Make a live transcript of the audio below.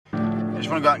just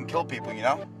want to go out and kill people, you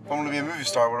know? If I wanted to be a movie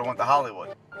star, I would have went to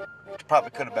Hollywood. Which probably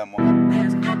could have been one.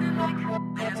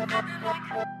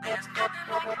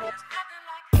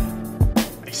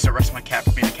 I used to arrest my cat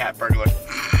for being a cat burglar.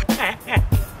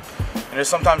 And there's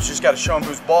sometimes you just gotta show him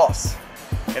who's boss.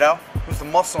 You know? Who's the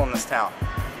muscle in this town?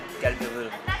 Gotta be a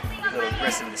little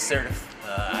aggressive and assertive.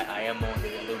 I am on the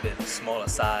little bit smaller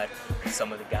side than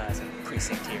some of the guys in the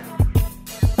precinct here.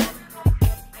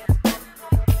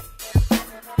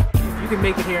 You can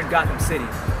make it here in Gotham City.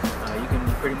 You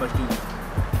can pretty much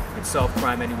solve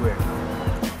crime anywhere.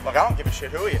 Look, I don't give a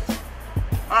shit who he is.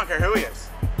 I don't care who he is.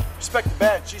 Respect the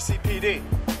badge, GCPD.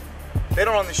 They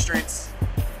don't run these streets.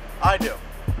 I do.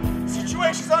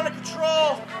 Situation's under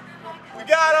control. We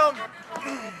got him.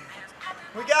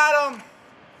 We got him.